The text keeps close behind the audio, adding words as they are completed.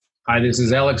Hi, this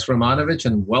is Alex Romanovich,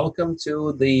 and welcome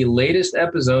to the latest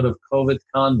episode of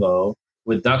COVIDConvo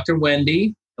with Dr.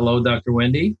 Wendy. Hello, Dr.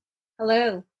 Wendy.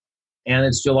 Hello. And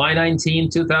it's July 19,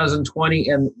 2020,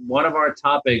 and one of our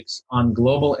topics on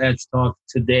Global Edge Talk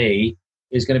today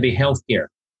is going to be healthcare.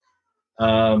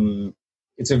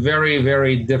 It's a very,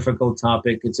 very difficult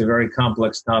topic. It's a very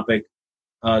complex topic.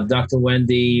 Dr.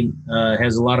 Wendy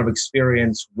has a lot of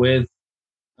experience with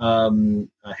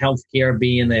healthcare,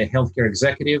 being a healthcare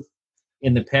executive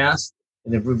in the past,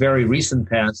 in the very recent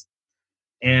past,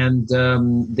 and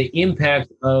the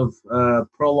impact of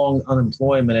prolonged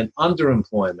unemployment and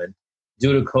underemployment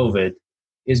due to COVID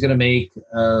is going to make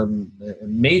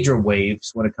major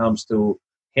waves when it comes to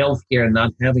healthcare,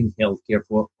 not having healthcare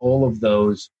for all of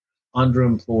those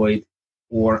underemployed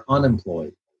or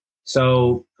unemployed.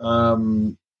 So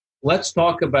let's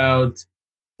talk about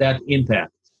that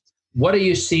impact. What are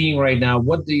you seeing right now?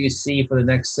 What do you see for the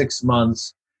next 6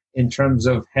 months in terms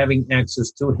of having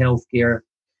access to healthcare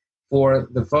for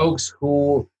the folks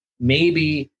who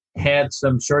maybe had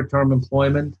some short-term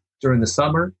employment during the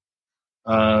summer,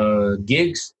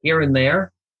 gigs here and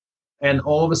there, and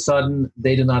all of a sudden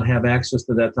they do not have access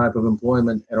to that type of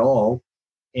employment at all,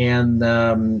 and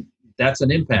that's an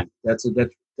impact. That's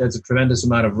a tremendous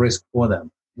amount of risk for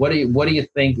them. What do you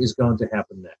think is going to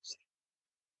happen next?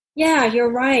 Yeah,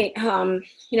 you're right.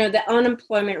 The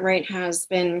unemployment rate has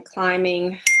been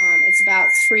climbing. It's about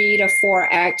 3 to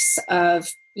 4x of,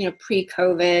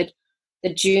 pre-COVID.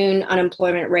 The June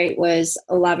unemployment rate was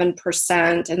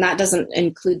 11%, and that doesn't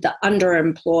include the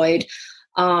underemployed.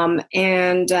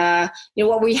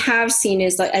 What we have seen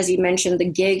is, as you mentioned, the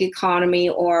gig economy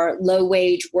or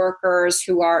low-wage workers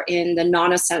who are in the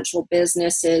non-essential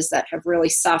businesses that have really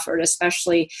suffered,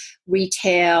 especially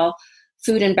retail,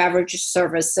 food and beverage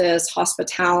services,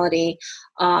 hospitality,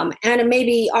 and it may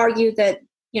be argued that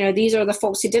these are the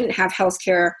folks who didn't have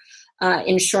healthcare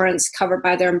insurance covered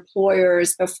by their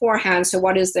employers beforehand. So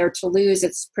what is there to lose?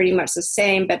 It's pretty much the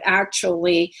same, but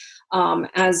actually,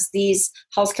 as these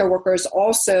healthcare workers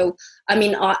also,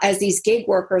 as these gig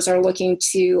workers are looking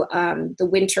to the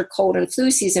winter cold and flu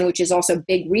season, which is also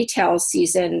big retail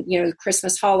season,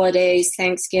 Christmas holidays,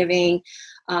 Thanksgiving,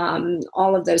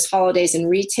 all of those holidays in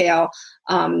retail,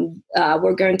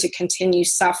 we're going to continue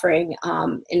suffering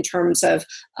in terms of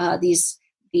these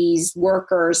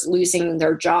workers losing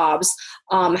their jobs.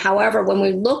 However, when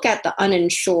we look at the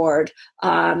uninsured,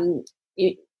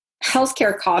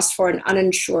 healthcare costs for an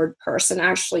uninsured person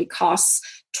actually costs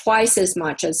twice as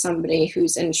much as somebody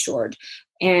who's insured.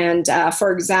 And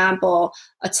for example,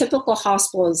 a typical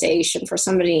hospitalization for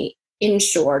somebody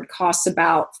insured costs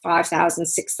about $5,000,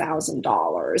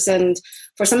 $6,000. And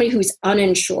for somebody who's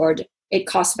uninsured, it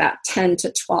costs about $10,000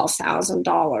 to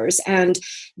 $12,000. And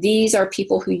these are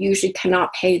people who usually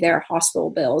cannot pay their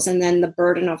hospital bills. And then the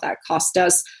burden of that cost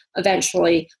does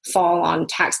eventually fall on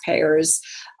taxpayers.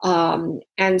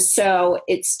 And so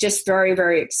it's just very,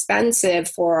 very expensive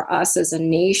for us as a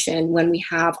nation when we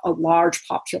have a large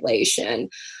population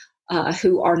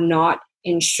who are not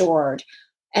insured.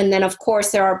 And then, of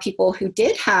course, there are people who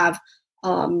did have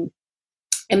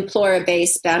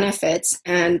employer-based benefits,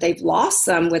 and they've lost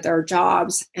them with their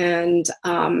jobs. And,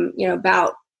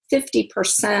 about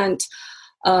 50%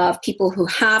 of people who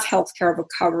have healthcare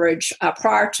coverage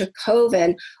prior to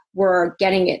COVID were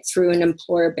getting it through an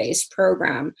employer-based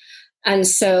program. And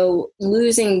so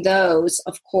losing those,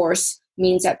 of course,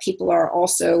 means that people are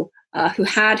also who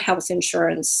had health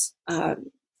insurance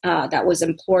that was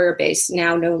employer-based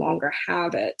now no longer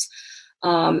have it.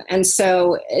 And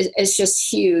so it's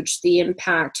just huge, the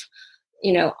impact,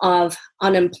 of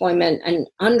unemployment and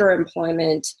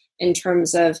underemployment in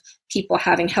terms of people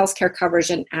having healthcare coverage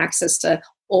and access to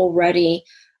already,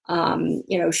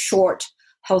 short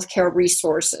healthcare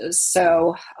resources.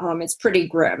 So it's pretty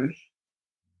grim.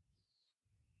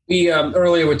 We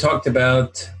earlier we talked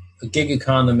about the gig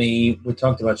economy. We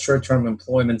talked about short-term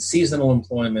employment, seasonal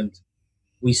employment.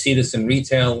 We see this in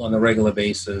retail on a regular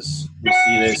basis. We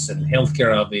see this in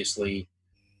healthcare, obviously.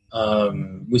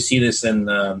 We see this in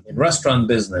restaurant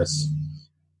business.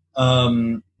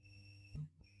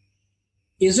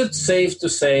 Is it safe to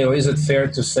say, or is it fair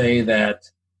to say that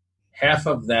half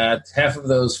of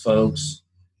those folks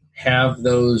have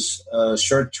those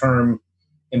short-term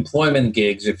employment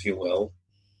gigs, if you will,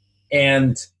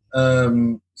 and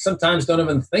sometimes don't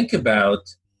even think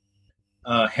about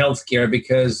healthcare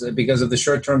because of the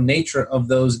short-term nature of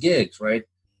those gigs, right?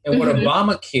 And what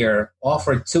Obamacare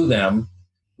offered to them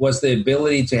was the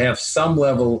ability to have some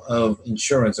level of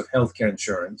insurance, of healthcare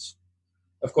insurance.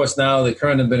 Of course, now the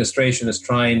current administration is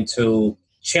trying to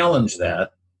challenge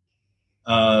that.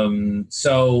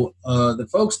 So the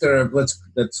folks that are,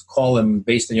 let's call them,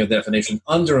 based on your definition,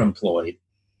 underemployed,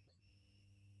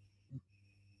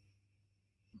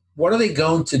 what are they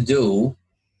going to do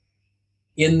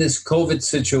in this COVID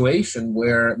situation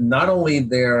where not only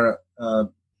they're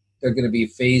going to be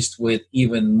faced with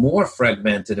even more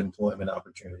fragmented employment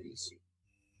opportunities,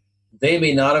 they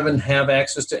may not even have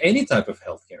access to any type of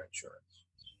healthcare insurance.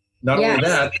 Not Yes. only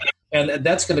that, and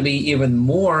that's going to be even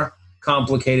more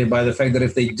complicated by the fact that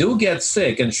if they do get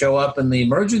sick and show up in the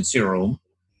emergency room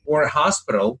or a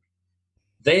hospital,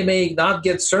 they may not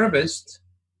get serviced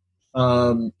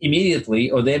immediately,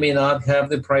 or they may not have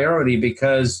the priority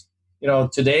because,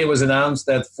 today it was announced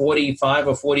that 45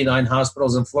 or 49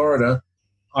 hospitals in Florida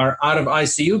are out of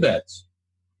ICU beds,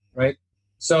 right?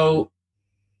 So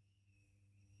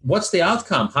what's the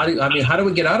outcome? How do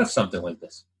we get out of something like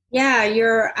this? Yeah,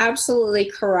 you're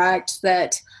absolutely correct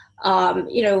that,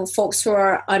 folks who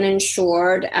are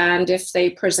uninsured, and if they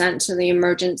present to the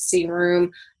emergency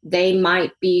room, they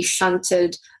might be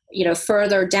shunted,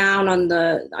 further down on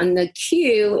the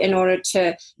queue in order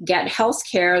to get health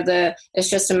care. It's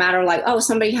just a matter like, oh,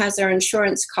 somebody has their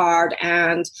insurance card,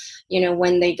 and,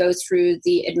 when they go through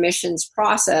the admissions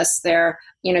process, they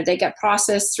get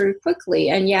processed through quickly.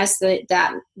 And yes,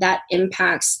 that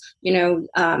impacts,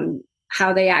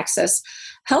 how they access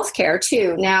healthcare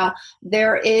too. Now,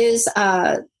 there is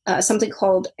something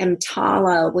called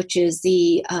EMTALA, which is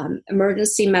the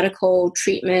Emergency Medical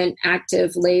Treatment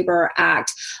Active Labor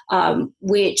Act,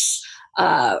 which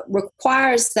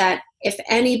requires that if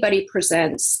anybody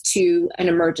presents to an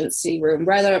emergency room,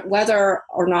 whether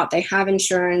or not they have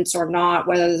insurance or not,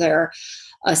 whether they're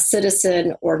a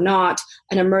citizen or not,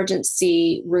 an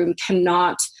emergency room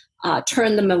cannot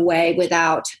turn them away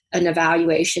without an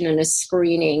evaluation and a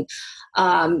screening.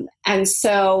 And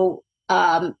so,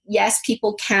 yes,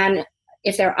 people can,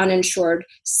 if they're uninsured,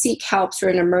 seek help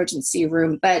through an emergency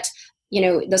room. But,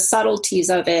 the subtleties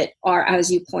of it are, as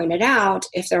you pointed out,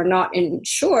 if they're not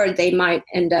insured, they might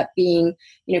end up being,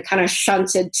 kind of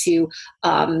shunted to,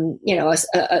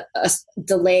 a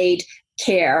delayed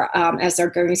care as they're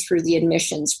going through the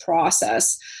admissions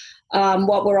process.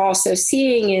 What we're also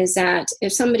seeing is that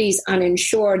if somebody's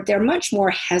uninsured, they're much more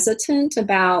hesitant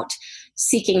about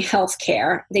seeking health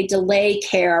care. They delay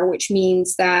care, which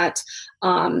means that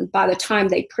by the time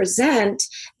they present,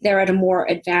 they're at a more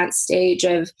advanced stage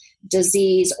of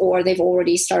disease, or they've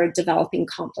already started developing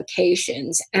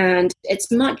complications. And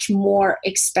it's much more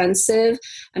expensive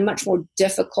and much more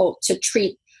difficult to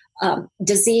treat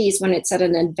disease when it's at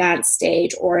an advanced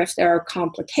stage, or if there are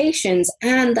complications,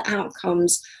 and the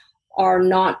outcomes are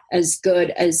not as good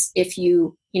as if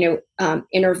you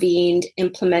intervened,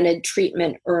 implemented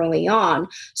treatment early on.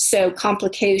 So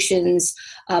complications,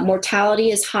 mortality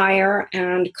is higher,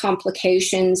 and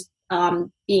complications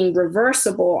being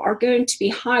reversible are going to be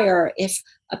higher if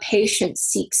a patient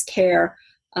seeks care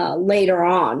later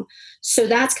on. So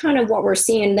that's kind of what we're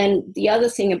seeing. And then the other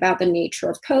thing about the nature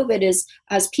of COVID is,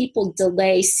 as people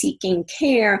delay seeking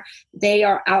care, they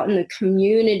are out in the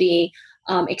community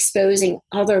exposing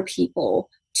other people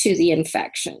to the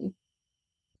infection.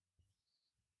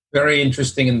 Very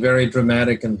interesting and very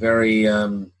dramatic and very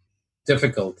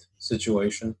difficult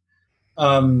situation.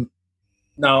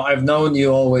 Now, I've known you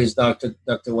always, Dr.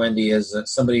 Wendy, as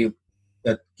somebody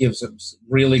that gives us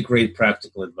really great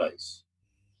practical advice.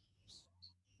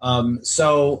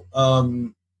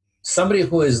 Somebody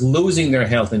who is losing their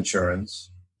health insurance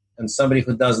and somebody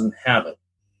who doesn't have it,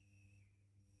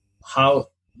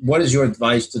 what is your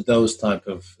advice to those type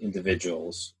of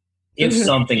individuals if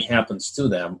something happens to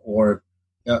them, or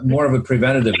more of a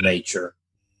preventative nature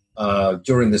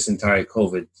during this entire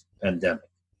COVID pandemic?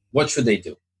 What should they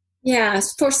do?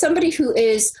 Yes, for somebody who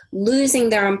is losing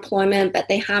their employment, but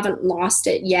they haven't lost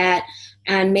it yet,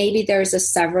 and maybe there's a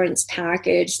severance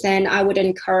package, then I would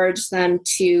encourage them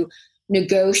to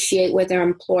negotiate with their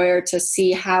employer to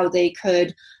see how they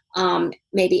could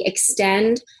maybe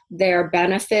extend their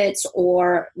benefits,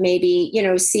 or maybe,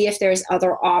 see if there's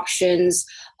other options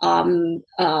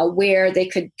where they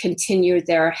could continue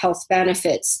their health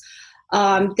benefits.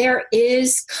 There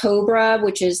is COBRA,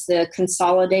 which is the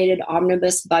Consolidated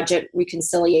Omnibus Budget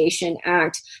Reconciliation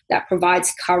Act, that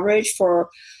provides coverage for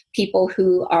people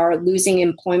who are losing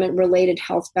employment-related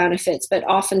health benefits, but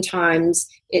oftentimes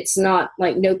it's not,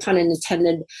 like, no pun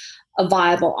intended, a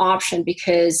viable option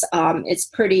because it's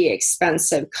pretty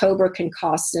expensive. COBRA can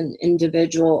cost an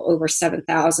individual over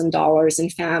 $7,000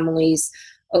 and families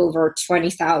over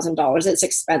 $20,000. It's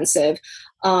expensive.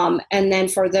 And then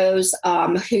for those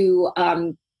who,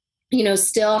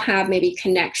 still have maybe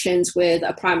connections with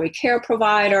a primary care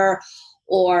provider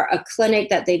or a clinic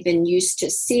that they've been used to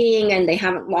seeing and they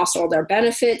haven't lost all their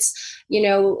benefits,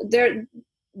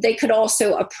 they could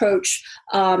also approach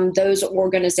those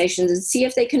organizations and see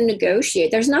if they can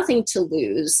negotiate. There's nothing to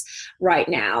lose right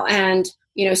now. And,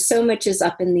 so much is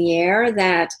up in the air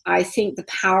that I think the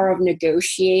power of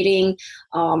negotiating,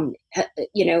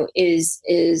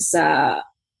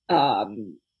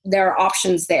 there are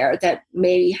options there that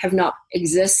may have not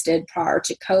existed prior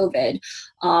to COVID,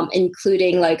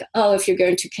 including if you're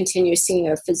going to continue seeing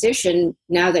a physician,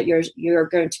 now that you're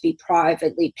going to be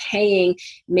privately paying,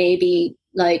 maybe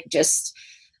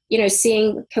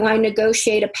seeing, can I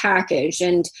negotiate a package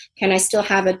and can I still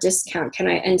have a discount?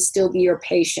 And still be your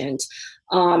patient?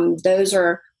 Those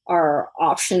are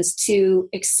options to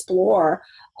explore.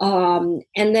 And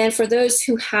then for those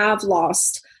who have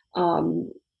lost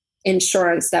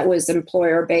insurance that was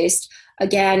employer-based,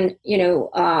 again,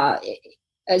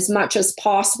 as much as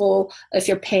possible, if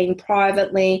you're paying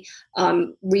privately,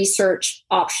 research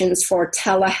options for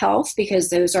telehealth, because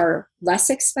those are less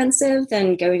expensive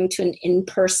than going to an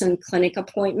in-person clinic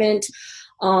appointment.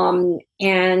 Again,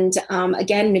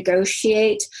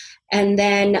 negotiate. And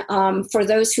then for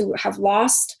those who have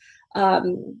lost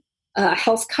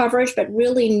health coverage but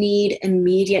really need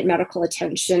immediate medical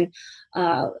attention,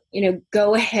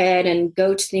 go ahead and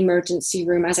go to the emergency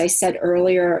room. As I said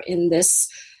earlier in this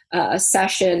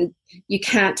session, you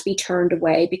can't be turned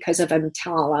away because of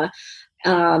EMTALA.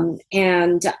 Right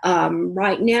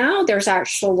now, there's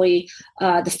actually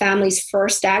the Families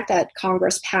First Act that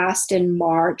Congress passed in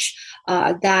March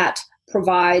that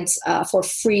provides for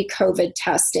free COVID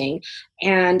testing.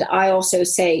 And I also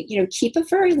say, keep a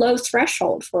very low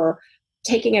threshold for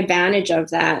taking advantage of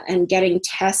that and getting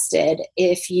tested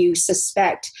if you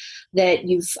suspect that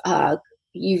you've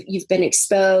been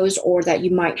exposed or that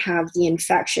you might have the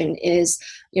infection.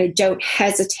 Don't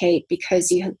hesitate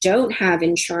because you don't have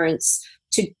insurance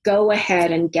to go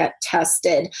ahead and get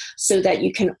tested so that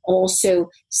you can also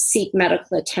seek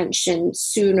medical attention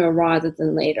sooner rather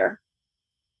than later.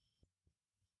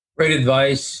 Great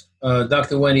advice.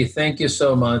 Dr. Wendy, thank you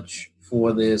so much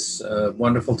for this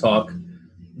wonderful talk.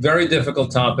 Very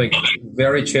difficult topic,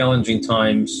 very challenging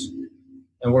times,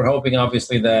 and we're hoping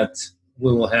obviously that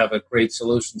we will have a great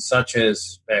solution such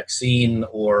as vaccine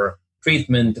or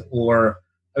treatment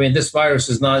this virus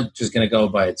is not just going to go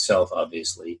by itself,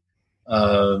 obviously.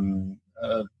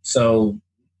 So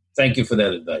thank you for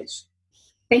that advice.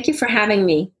 Thank you for having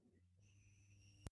me.